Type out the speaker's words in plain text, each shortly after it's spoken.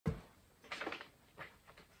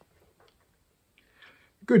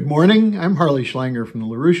Good morning. I'm harleysch from the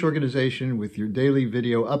LaRouche Organization with your daily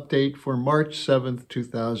video update for March 7th,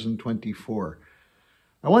 2024.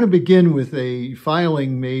 I want to begin with a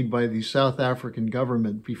filing made by the South African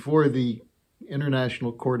government before the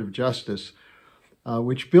International Court of Justice,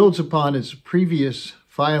 which builds upon its previous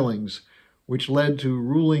filings, which led to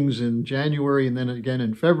rulings in January and then again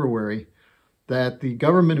in February, that the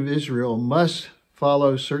government of Israel must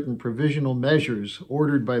follow certain provisional measures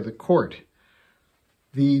ordered by the court.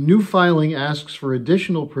 The new filing asks for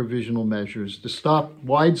additional provisional measures to stop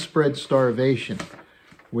widespread starvation,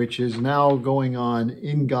 which is now going on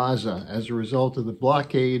in Gaza as a result of the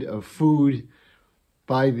blockade of food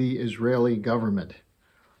by the Israeli government.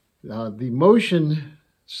 The motion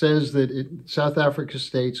says that South Africa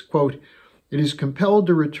states, quote, "It is compelled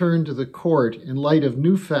to return to the court in light of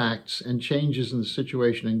new facts and changes in the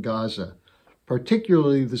situation in Gaza,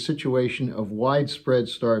 particularly the situation of widespread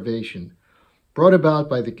starvation, brought about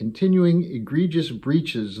by the continuing egregious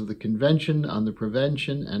breaches of the Convention on the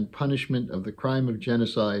Prevention and Punishment of the Crime of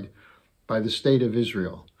Genocide by the State of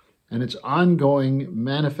Israel, and its ongoing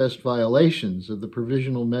manifest violations of the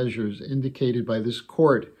provisional measures indicated by this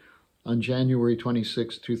court on January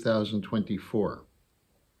 26, 2024.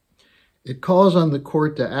 It calls on the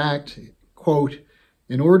court to act, quote,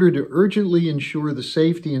 in order to urgently ensure the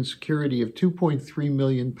safety and security of 2.3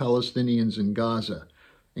 million Palestinians in Gaza,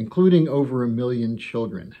 including over 1 million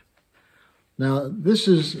children." Now, this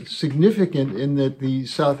is significant in that the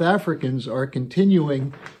South Africans are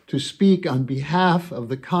continuing to speak on behalf of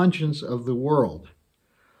the conscience of the world.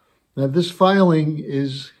 Now, this filing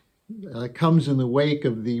comes in the wake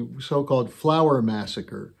of the so-called Flower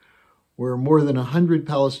Massacre, where more than 100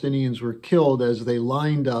 Palestinians were killed as they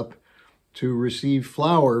lined up to receive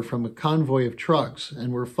flour from a convoy of trucks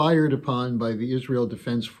and were fired upon by the Israel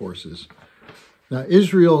Defense Forces. Now,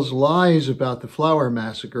 Israel's lies about the Flower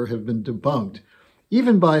Massacre have been debunked,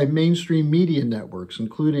 even by mainstream media networks,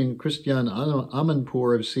 including Christian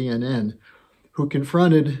Amanpour of CNN, who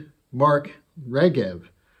confronted Mark Regev,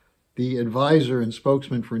 the advisor and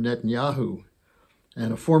spokesman for Netanyahu,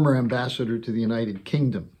 and a former ambassador to the United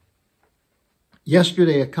Kingdom.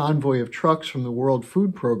 Yesterday, a convoy of trucks from the World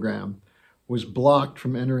Food Program was blocked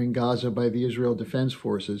from entering Gaza by the Israel Defense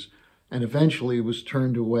Forces and eventually was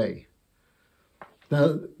turned away.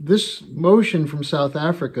 Now, this motion from South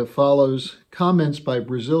Africa follows comments by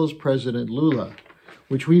Brazil's President Lula,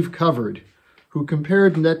 which we've covered, who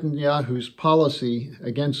compared Netanyahu's policy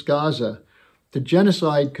against Gaza to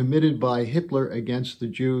genocide committed by Hitler against the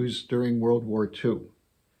Jews during World War II.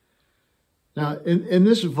 Now, in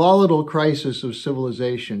this volatile crisis of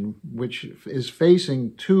civilization, which is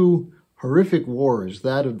facing two horrific wars,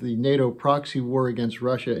 that of the NATO proxy war against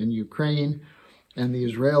Russia in Ukraine and the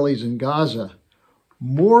Israelis in Gaza,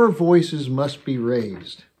 more voices must be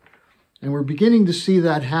raised. And we're beginning to see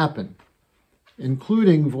that happen,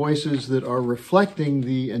 including voices that are reflecting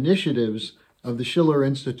the initiatives of the Schiller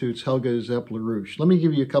Institute's Helga Zepp-LaRouche. Let me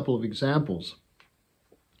give you a couple of examples.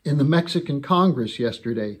 In the Mexican Congress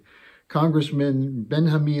yesterday, Congressman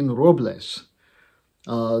Benjamin Robles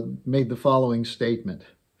made the following statement: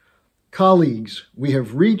 "Colleagues, we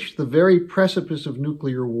have reached the very precipice of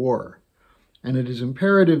nuclear war, and it is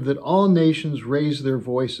imperative that all nations raise their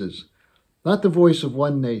voices, not the voice of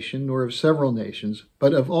one nation nor of several nations,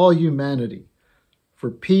 but of all humanity,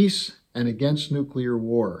 for peace and against nuclear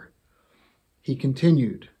war." He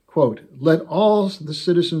continued, quote, "Let all the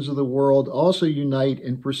citizens of the world also unite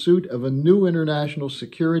in pursuit of a new international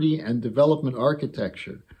security and development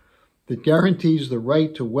architecture that guarantees the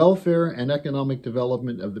right to welfare and economic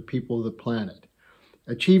development of the people of the planet.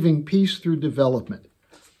 Achieving peace through development.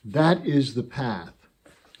 That is the path."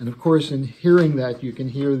 And of course, in hearing that, you can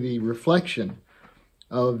hear the reflection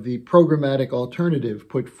of the programmatic alternative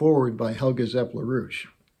put forward by Helga Zepp-LaRouche.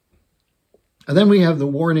 And then we have the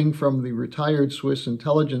warning from the retired Swiss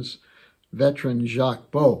intelligence veteran Jacques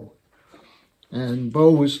Beau. And Beau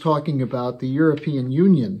was talking about the European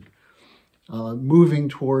Union moving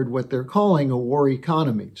toward what they're calling a war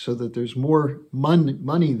economy, so that there's more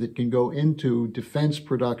money that can go into defense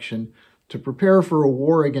production to prepare for a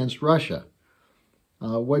war against Russia.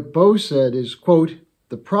 What Beau said is, quote,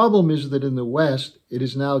 "The problem is that in the West, it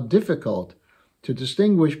is now difficult to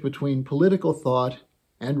distinguish between political thought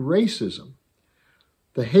and racism.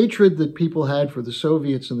 The hatred that people had for the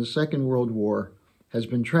Soviets in the Second World War has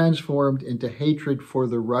been transformed into hatred for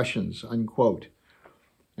the Russians," unquote.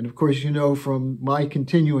 And of course, you know from my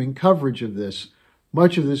continuing coverage of this,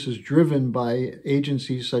 much of this is driven by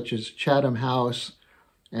agencies such as Chatham House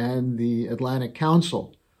and the Atlantic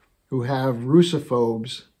Council, who have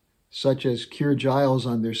Russophobes such as Keir Giles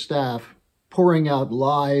on their staff, pouring out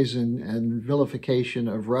lies and vilification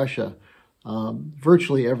of Russia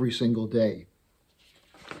virtually every single day.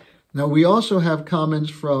 Now, we also have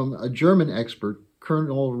comments from a German expert,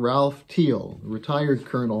 Colonel Ralph Thiel, a retired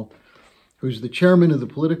colonel, who's the chairman of the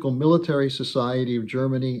Political Military Society of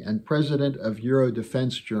Germany and president of Euro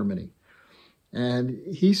Defense Germany. And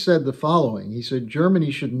he said the following. He said, Germany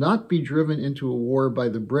should not be driven into a war by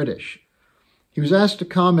the British. He was asked to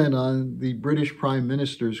comment on the British Prime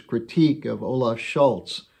Minister's critique of Olaf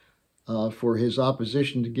Scholz for his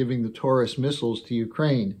opposition to giving the Taurus missiles to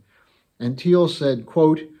Ukraine. And Thiel said,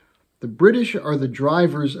 quote, the British are the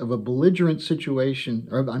drivers of a belligerent solution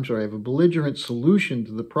to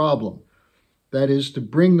the problem. That is, to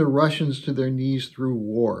bring the Russians to their knees through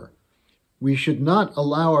war. We should not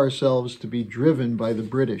allow ourselves to be driven by the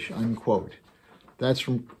British, unquote. That's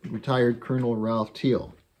from retired Colonel Ralph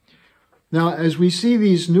Thiel. Now, as we see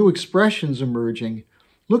these new expressions emerging,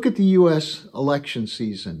 look at the U.S. election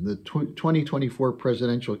season, the 2024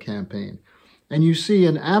 presidential campaign, and you see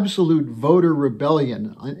an absolute voter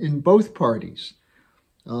rebellion in both parties.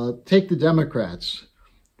 Take the Democrats.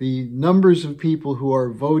 The numbers of people who are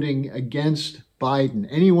voting against Biden,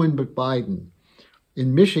 anyone but Biden.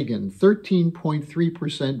 In Michigan,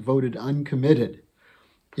 13.3% voted uncommitted.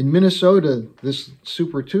 In Minnesota, this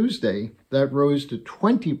Super Tuesday, that rose to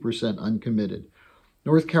 20% uncommitted.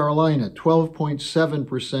 North Carolina,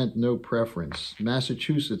 12.7% no preference.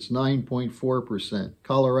 Massachusetts, 9.4%.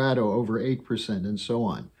 Colorado, over 8%, and so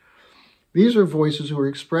on. These are voices who are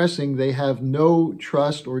expressing they have no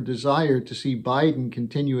trust or desire to see Biden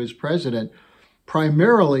continue as president,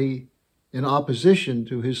 primarily in opposition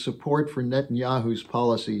to his support for Netanyahu's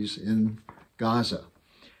policies in Gaza.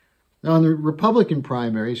 Now, in the Republican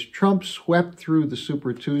primaries, Trump swept through the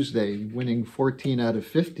Super Tuesday, winning 14 out of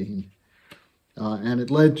 15. And it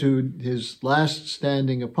led to his last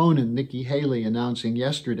standing opponent, Nikki Haley, announcing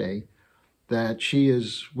yesterday that she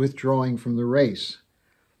is withdrawing from the race.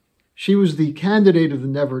 She was the candidate of the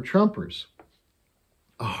Never Trumpers,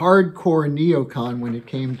 a hardcore neocon when it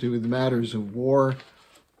came to the matters of war,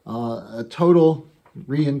 a total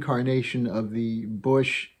reincarnation of the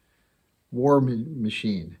Bush war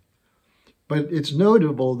machine. But it's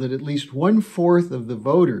notable that at least 1/4 of the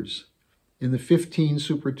voters in the 15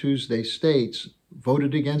 Super Tuesday states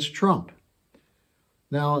voted against Trump.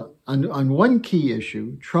 Now, on one key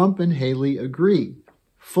issue, Trump and Haley agree.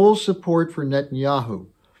 Full support for Netanyahu.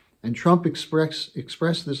 And Trump expressed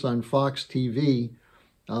this on Fox TV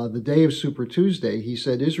the day of Super Tuesday. He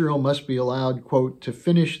said Israel must be allowed, quote, to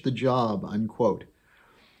finish the job, unquote.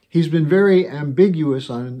 He's been very ambiguous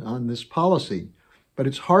on this policy, but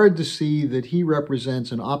it's hard to see that he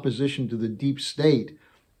represents an opposition to the deep state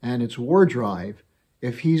and its war drive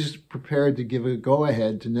if he's prepared to give a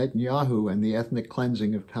go-ahead to Netanyahu and the ethnic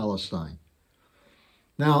cleansing of Palestine.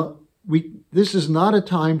 Now, this is not a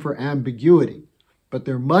time for ambiguity, but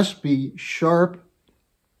there must be sharp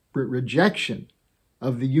rejection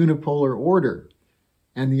of the unipolar order,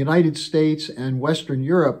 and the United States and Western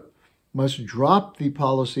Europe must drop the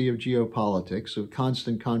policy of geopolitics, of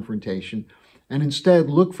constant confrontation, and instead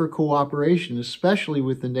look for cooperation, especially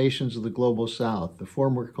with the nations of the Global South, the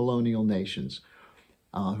former colonial nations,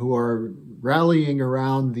 who are rallying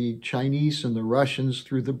around the Chinese and the Russians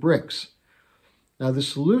through the BRICS. Now, the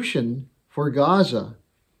solution for Gaza,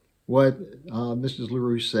 what Mrs.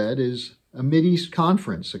 LaRouche said, is a Mideast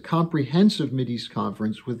conference, a comprehensive Mideast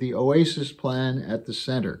conference with the Oasis Plan at the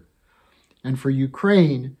center. And for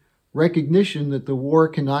Ukraine, recognition that the war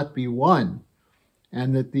cannot be won,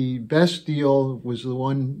 and that the best deal was the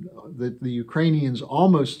one that the Ukrainians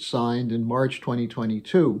almost signed in March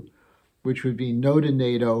 2022, which would be no to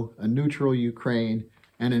NATO, a neutral Ukraine,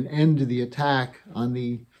 and an end to the attack on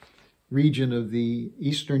the region of the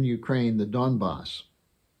eastern Ukraine, the Donbass.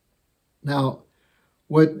 Now,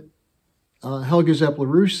 what Helga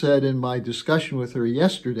Zepp-LaRouche said in my discussion with her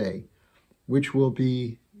yesterday, which will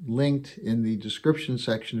be linked in the description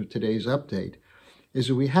section of today's update, is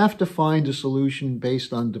that we have to find a solution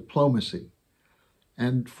based on diplomacy.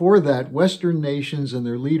 And for that, Western nations and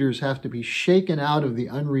their leaders have to be shaken out of the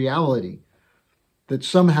unreality that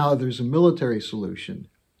somehow there's a military solution.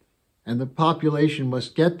 And the population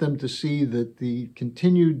must get them to see that the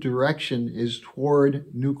continued direction is toward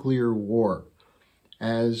nuclear war,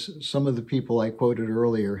 as some of the people I quoted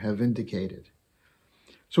earlier have indicated.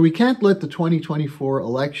 So we can't let the 2024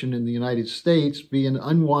 election in the United States be an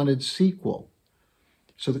unwanted sequel.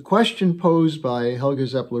 So the question posed by Helga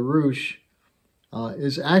Zepp-LaRouche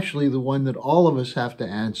is actually the one that all of us have to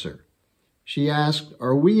answer. She asked,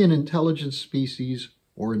 are we an intelligent species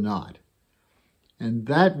or not? And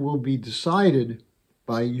that will be decided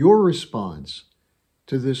by your response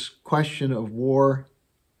to this question of war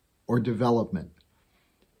or development.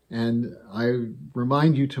 And I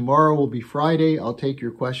remind you, tomorrow will be Friday. I'll take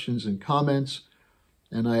your questions and comments,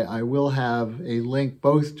 and I will have a link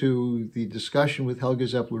both to the discussion with Helga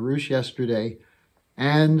Zepp-LaRouche yesterday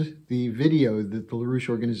and the video that the LaRouche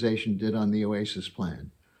Organization did on the Oasis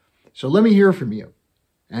Plan. So let me hear from you,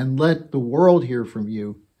 and let the world hear from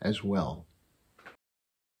you as well.